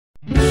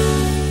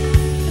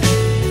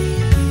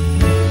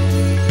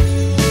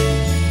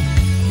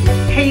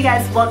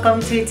guys, welcome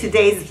to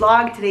today's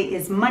vlog. Today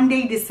is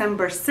Monday,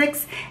 December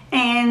 6th,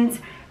 and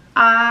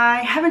I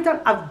haven't done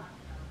a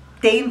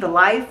day in the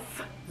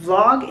life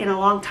vlog in a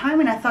long time,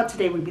 and I thought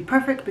today would be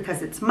perfect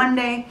because it's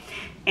Monday,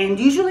 and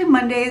usually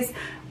Mondays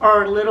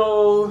are a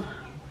little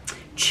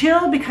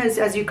chill because,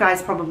 as you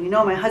guys probably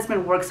know, my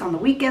husband works on the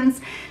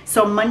weekends,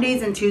 so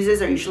Mondays and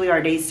Tuesdays are usually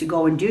our days to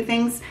go and do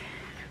things.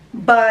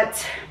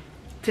 But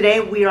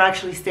today we are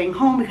actually staying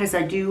home because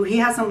he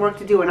has some work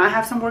to do and I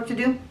have some work to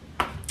do.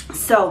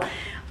 So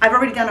I've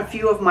already done a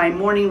few of my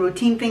morning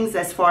routine things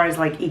as far as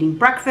like eating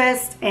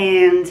breakfast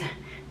and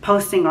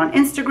posting on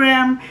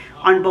Instagram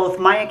on both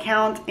my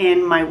account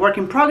and my work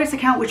in progress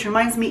account, which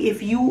reminds me,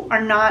 if you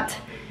are not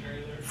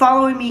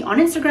following me on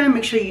Instagram,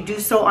 make sure you do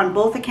so on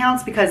both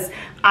accounts because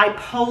I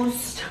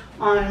post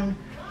on,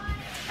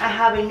 I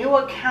have a new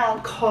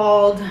account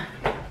called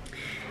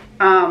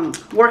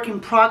work in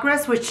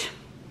progress, which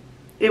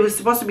it was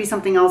supposed to be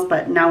something else,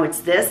 but now it's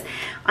this.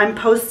 I'm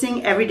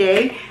posting every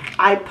day.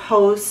 I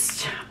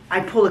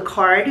pull a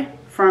card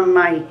from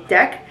my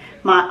deck,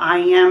 my I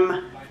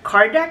Am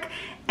card deck,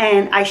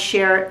 and I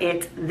share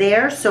it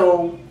there.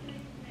 So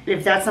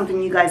if that's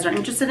something you guys are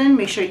interested in,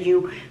 make sure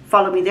you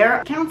follow me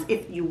there accounts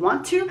if you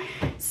want to.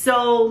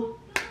 So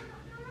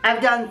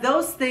I've done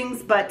those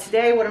things, but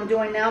today what I'm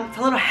doing now, it's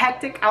a little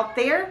hectic out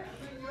there.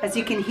 As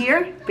you can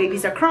hear,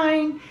 babies are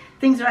crying,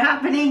 things are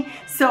happening.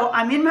 So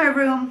I'm in my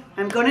room,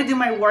 I'm gonna do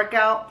my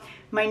workout.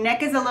 My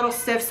neck is a little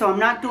stiff, so I'm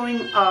not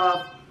doing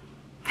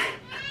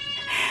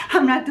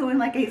I'm not doing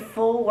like a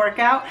full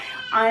workout.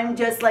 I'm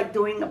just like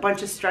doing a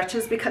bunch of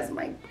stretches because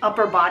my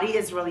upper body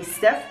is really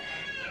stiff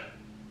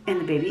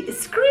and the baby is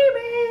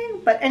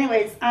screaming. But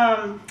anyways,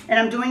 and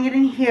I'm doing it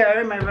in here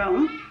in my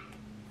room.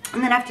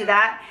 And then after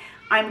that,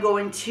 I'm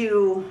going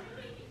to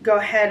go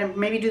ahead and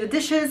maybe do the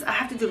dishes. I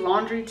have to do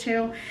laundry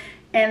too.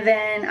 And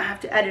then I have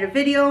to edit a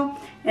video,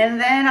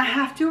 and then I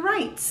have to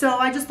write. So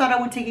I just thought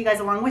I would take you guys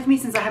along with me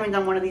since I haven't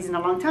done one of these in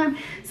a long time.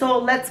 So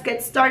let's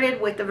get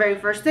started with the very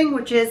first thing,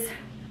 which is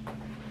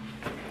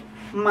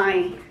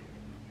my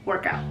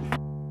workout.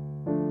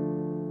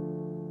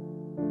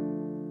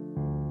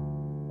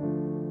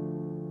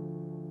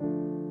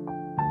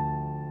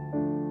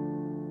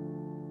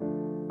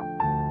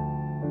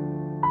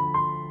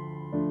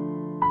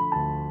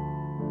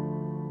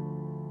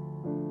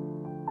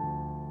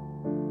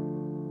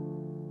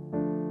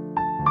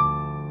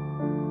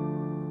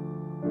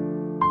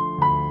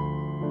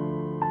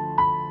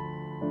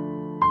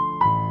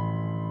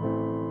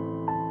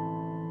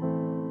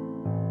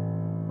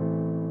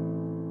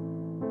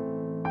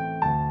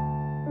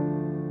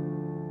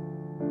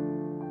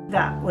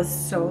 That was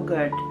so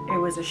good. It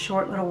was a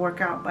short little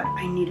workout, but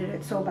I needed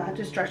it so bad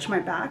to stretch my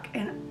back,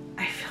 and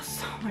I feel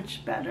so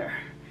much better.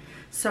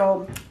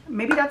 So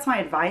maybe that's my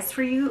advice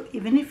for you.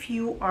 Even if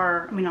you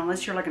are, I mean,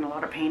 unless you're like in a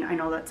lot of pain, I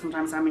know that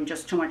sometimes I'm in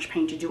just too much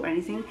pain to do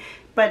anything,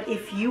 but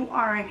if you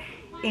are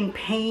in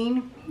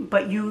pain,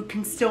 but you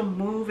can still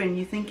move and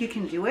you think you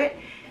can do it,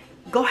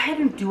 go ahead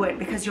and do it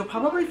because you'll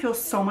probably feel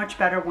so much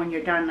better when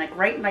you're done. Like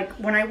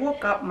when I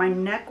woke up, my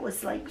neck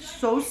was like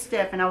so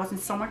stiff and I was in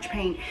so much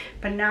pain,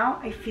 but now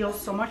I feel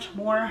so much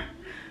more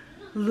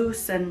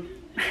loose and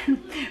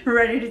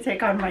ready to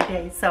take on my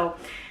day. So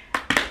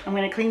I'm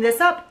going to clean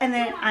this up, and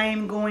then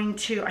I'm going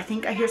to, I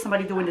think I hear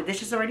somebody doing the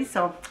dishes already,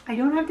 so I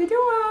don't have to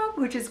do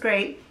them, which is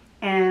great.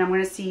 And I'm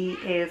going to see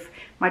if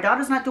my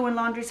daughter's not doing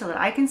laundry so that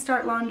I can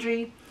start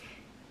laundry.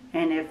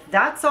 And if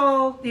that's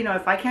all, you know,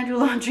 if I can't do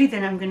laundry,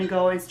 then I'm gonna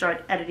go and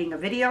start editing a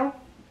video.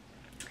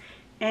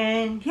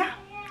 And yeah,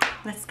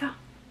 let's go.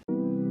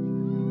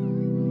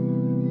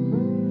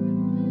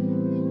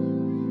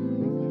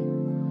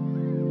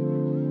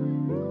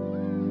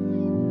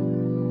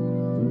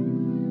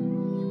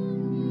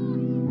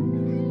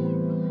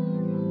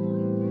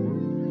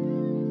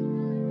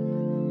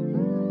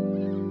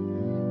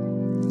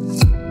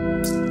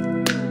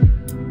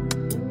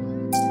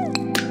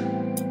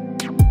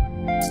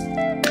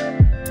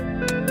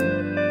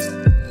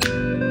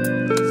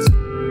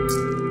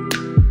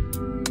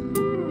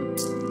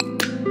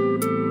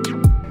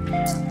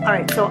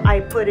 Alright, so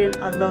I put in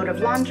a load of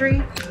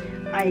laundry.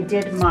 I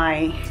did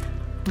my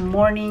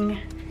morning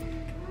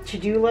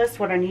to-do list,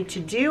 what I need to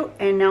do,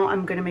 and now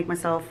I'm going to make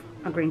myself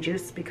a green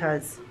juice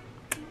because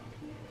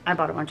I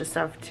bought a bunch of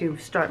stuff to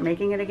start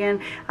making it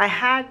again. I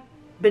had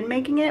been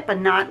making it, but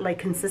not like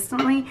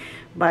consistently,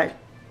 but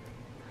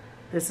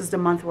this is the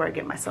month where I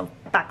get myself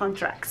back on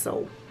track,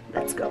 so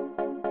let's go.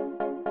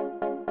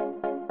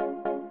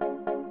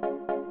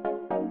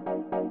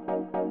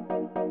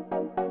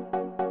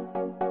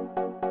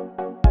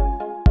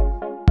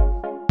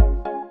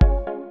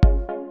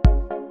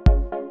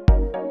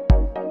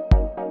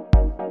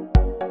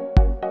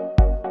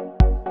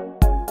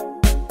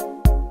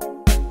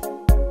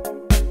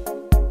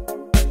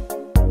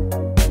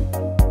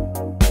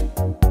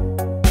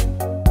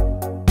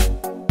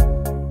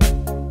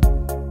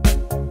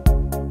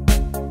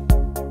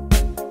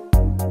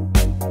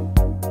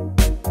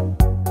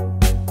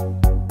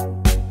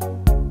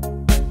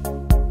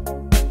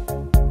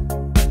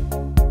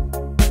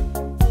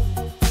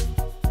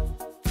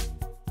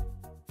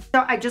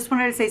 So I just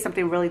wanted to say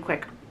something really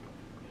quick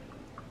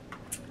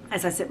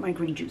as I sip my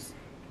green juice.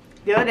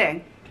 The other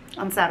day,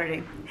 on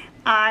Saturday,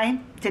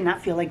 I did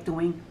not feel like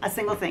doing a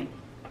single thing.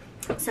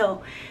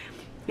 So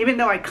even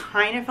though I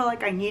kind of felt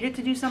like I needed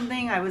to do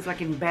something, I was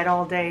like in bed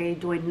all day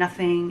doing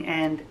nothing,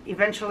 and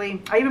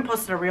eventually I even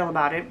posted a reel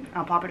about it.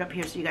 I'll pop it up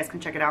here so you guys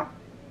can check it out.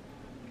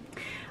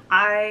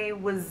 I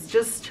was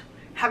just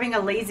having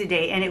a lazy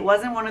day, and it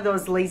wasn't one of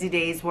those lazy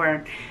days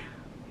where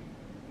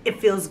it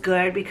feels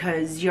good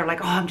because you're like,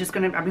 oh, I've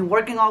been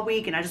working all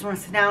week and I just want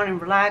to sit down and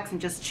relax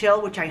and just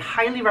chill, which I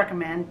highly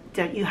recommend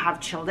that you have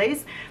chill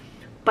days.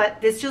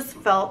 But this just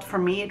felt, for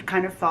me, it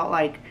kind of felt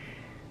like,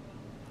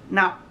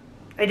 no,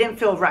 it didn't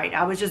feel right.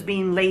 I was just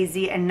being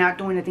lazy and not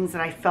doing the things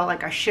that I felt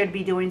like I should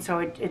be doing.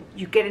 So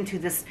you get into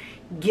this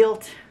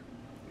guilt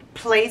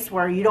place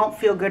where you don't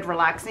feel good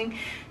relaxing.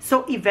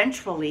 So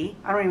eventually,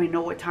 I don't even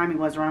know what time it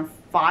was, around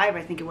 5,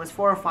 I think it was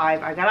 4 or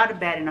 5, I got out of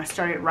bed and I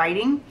started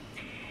writing.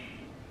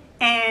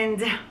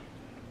 And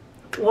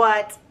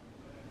what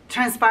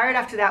transpired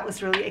after that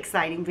was really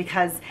exciting,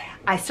 because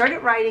I started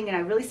writing and I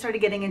really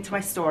started getting into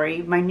my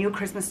story, my new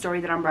Christmas story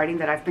that I'm writing,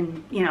 that I've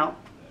been, you know,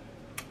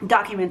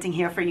 documenting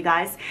here for you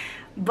guys.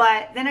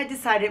 But then I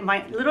decided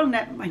my little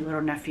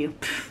nephew,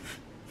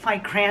 my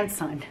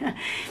grandson,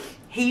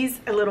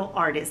 he's a little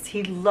artist.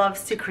 He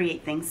loves to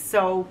create things.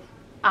 So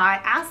I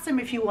asked him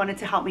if he wanted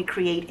to help me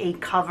create a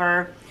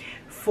cover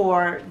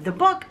for the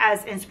book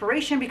as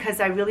inspiration, because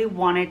I really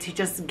wanted to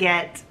just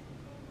get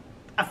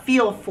a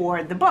feel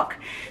for the book.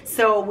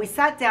 So we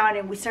sat down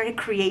and we started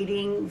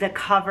creating the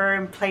cover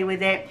and play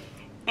with it.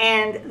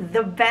 And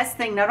the best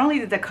thing, not only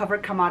did the cover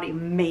come out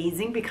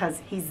amazing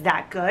because he's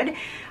that good,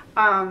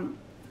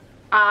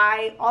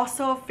 I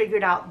also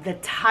figured out the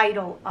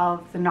title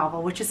of the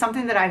novel, which is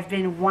something that I've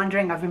been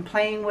wondering, I've been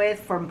playing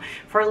with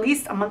for at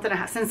least a month and a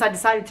half since I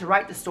decided to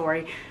write the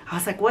story. I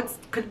was like, what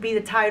could be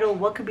the title?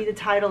 What could be the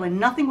title? And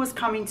nothing was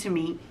coming to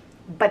me.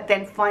 But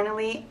then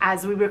finally,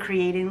 as we were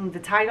creating the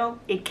title,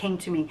 it came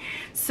to me.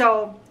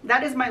 So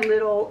that is my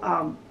little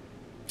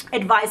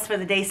advice for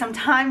the day.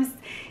 Sometimes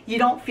you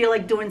don't feel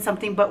like doing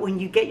something, but when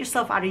you get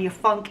yourself out of your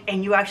funk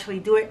and you actually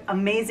do it,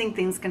 amazing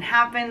things can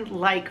happen.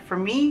 Like for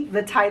me,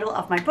 the title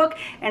of my book,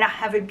 and I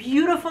have a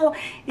beautiful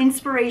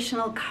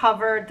inspirational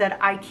cover that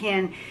I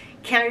can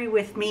carry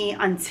with me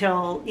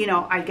until, you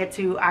know, I get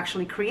to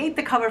actually create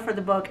the cover for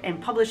the book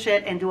and publish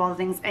it and do all the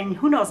things. And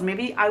who knows,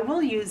 maybe I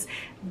will use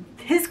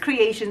his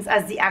creations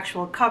as the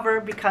actual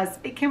cover, because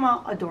it came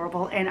out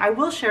adorable, and I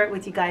will share it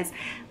with you guys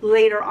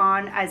later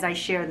on as I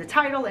share the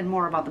title and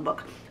more about the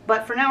book.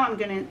 But for now, I'm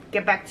gonna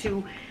get back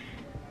to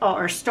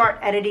or start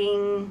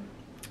editing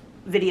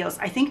videos.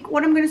 I think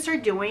what I'm gonna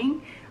start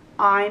doing,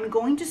 I'm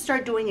going to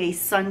start doing a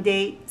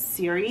Sunday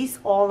series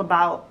all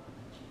about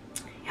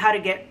how to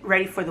get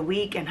ready for the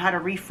week and how to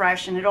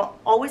refresh, and it'll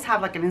always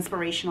have like an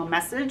inspirational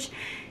message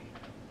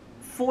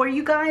for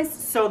you guys.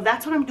 So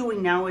that's what I'm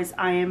doing now, is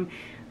I am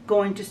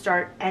going to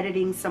start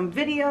editing some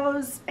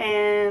videos.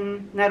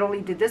 And not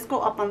only did this go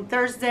up on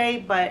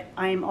Thursday, but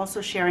I am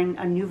also sharing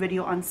a new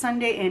video on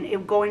Sunday,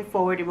 and going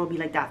forward it will be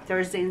like that,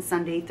 Thursday and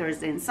Sunday,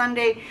 Thursday and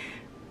Sunday.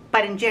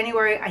 But in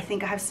January, I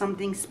think I have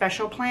something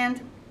special planned.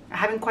 I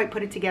haven't quite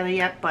put it together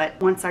yet, but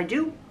once I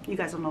do, you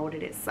guys will know what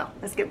it is. So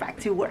let's get back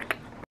to work.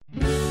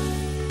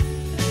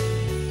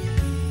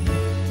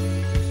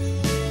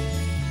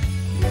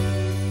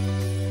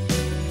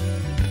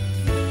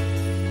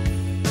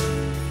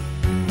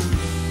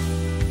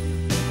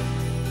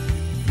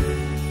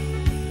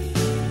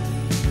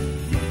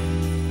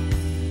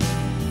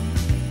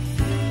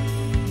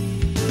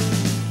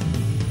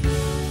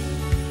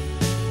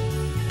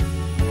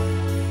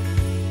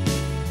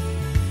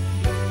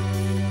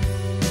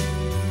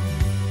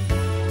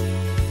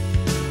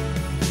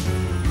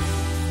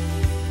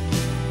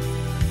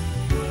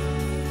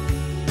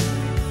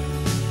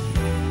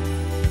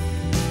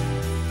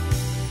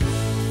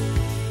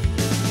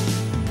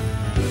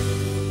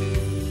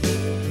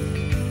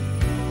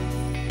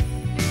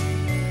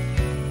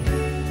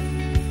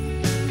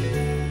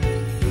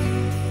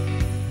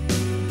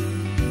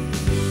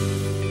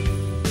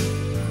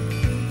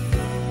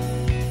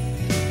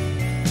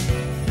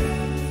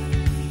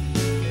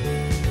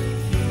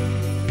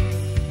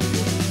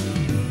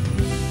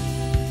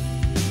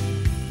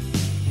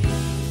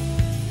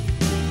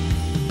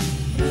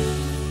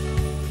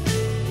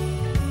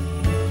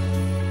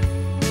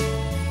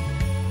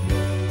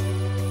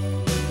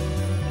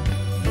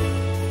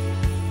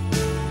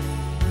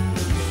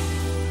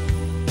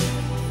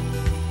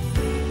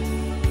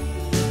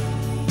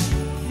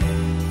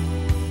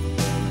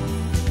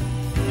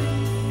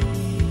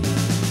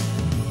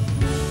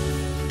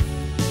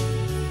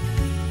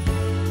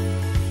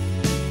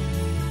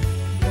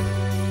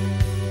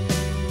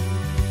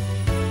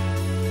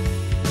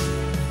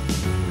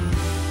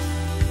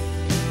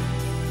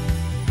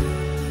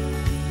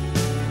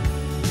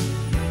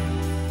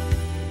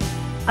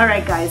 All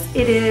right, guys,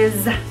 it is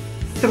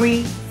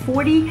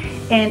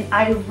 3:40, and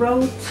I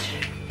wrote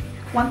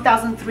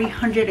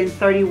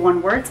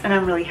 1,331 words, and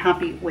I'm really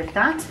happy with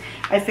that.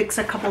 I fixed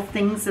a couple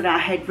things that I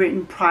had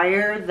written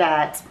prior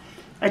that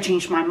I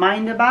changed my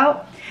mind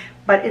about,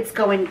 but it's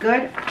going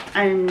good.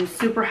 I'm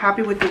super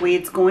happy with the way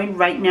it's going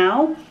right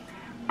now.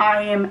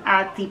 I am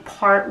at the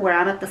part where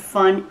I'm at the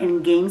fun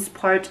and games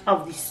part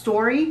of the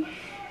story,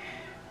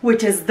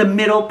 which is the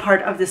middle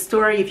part of the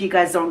story. If you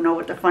guys don't know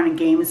what the fun and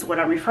games, what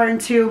I'm referring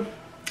to,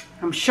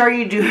 I'm sure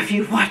you do if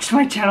you've watched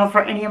my channel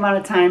for any amount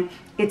of time.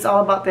 It's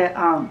all about the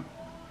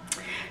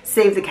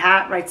Save the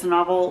Cat Writes a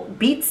Novel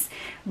beats,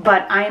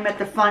 but I am at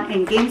the fun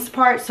and games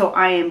part, so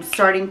I am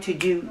starting to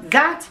do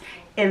that.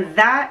 And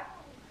that,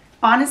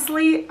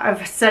 honestly,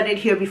 I've said it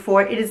here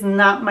before, it is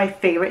not my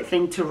favorite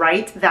thing to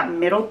write. That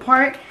middle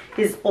part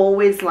is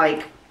always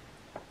like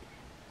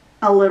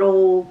a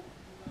little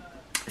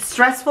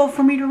stressful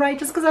for me to write,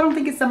 just because I don't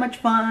think it's that much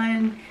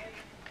fun.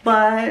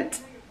 But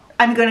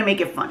I'm going to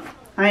make it fun.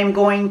 I am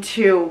going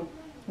to,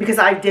 because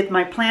I did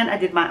my plan, I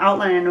did my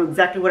outline, I know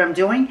exactly what I'm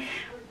doing.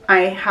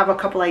 I have a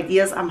couple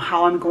ideas on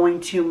how I'm going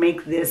to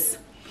make this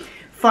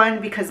fun,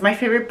 because my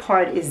favorite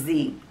part is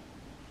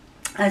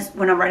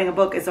when I'm writing a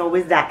book, is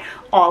always that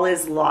all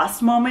is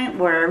lost moment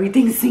where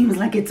everything seems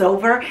like it's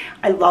over.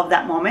 I love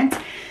that moment.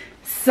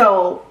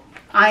 So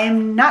I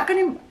am not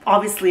going to,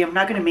 obviously I'm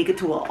not going to make it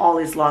to an all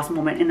is lost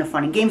moment in the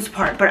fun and games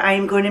part, but I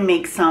am going to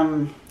make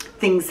some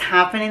things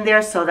happen in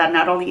there so that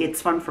not only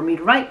it's fun for me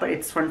to write, but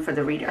it's fun for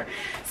the reader.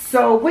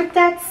 So with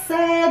that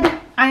said,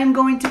 I am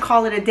going to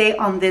call it a day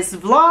on this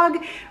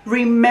vlog.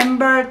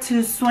 Remember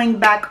to swing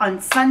back on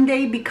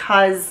Sunday,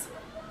 because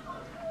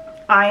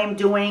I am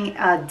doing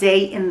a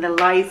day in the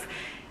life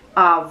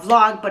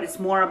vlog, but it's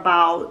more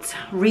about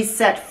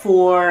reset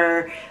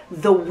for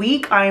the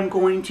week. I am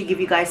going to give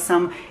you guys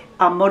some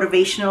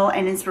motivational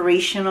and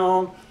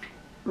inspirational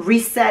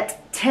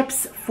reset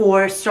tips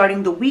for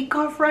starting the week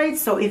off right.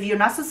 So if you're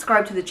not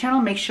subscribed to the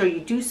channel, make sure you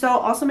do so.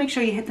 Also make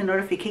sure you hit the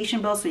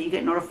notification bell so you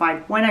get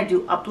notified when I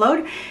do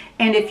upload.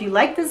 And if you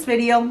like this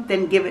video,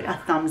 then give it a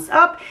thumbs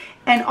up.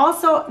 And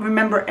also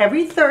remember,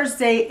 every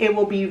Thursday it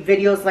will be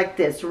videos like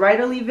this,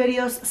 writerly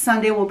videos.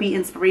 Sunday will be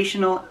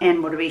inspirational and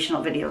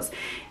motivational videos.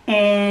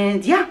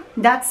 And yeah,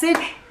 that's it.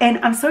 And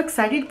I'm so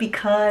excited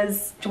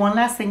because one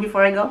last thing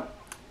before I go,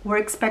 we're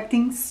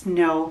expecting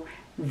snow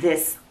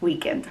this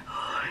weekend.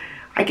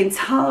 I can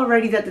tell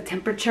already that the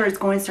temperature is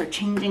going to start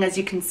changing. As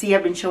you can see,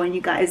 I've been showing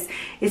you guys,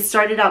 it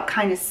started out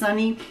kind of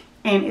sunny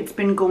and it's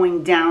been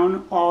going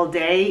down all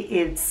day.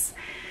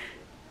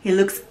 It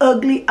looks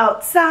ugly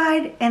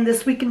outside, and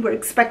this weekend we're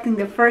expecting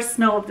the first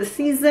snow of the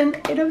season,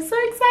 and I'm so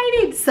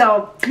excited.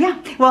 So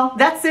yeah, well,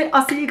 that's it.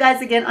 I'll see you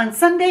guys again on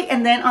Sunday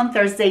and then on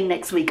Thursday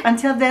next week.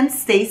 Until then,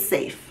 stay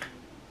safe.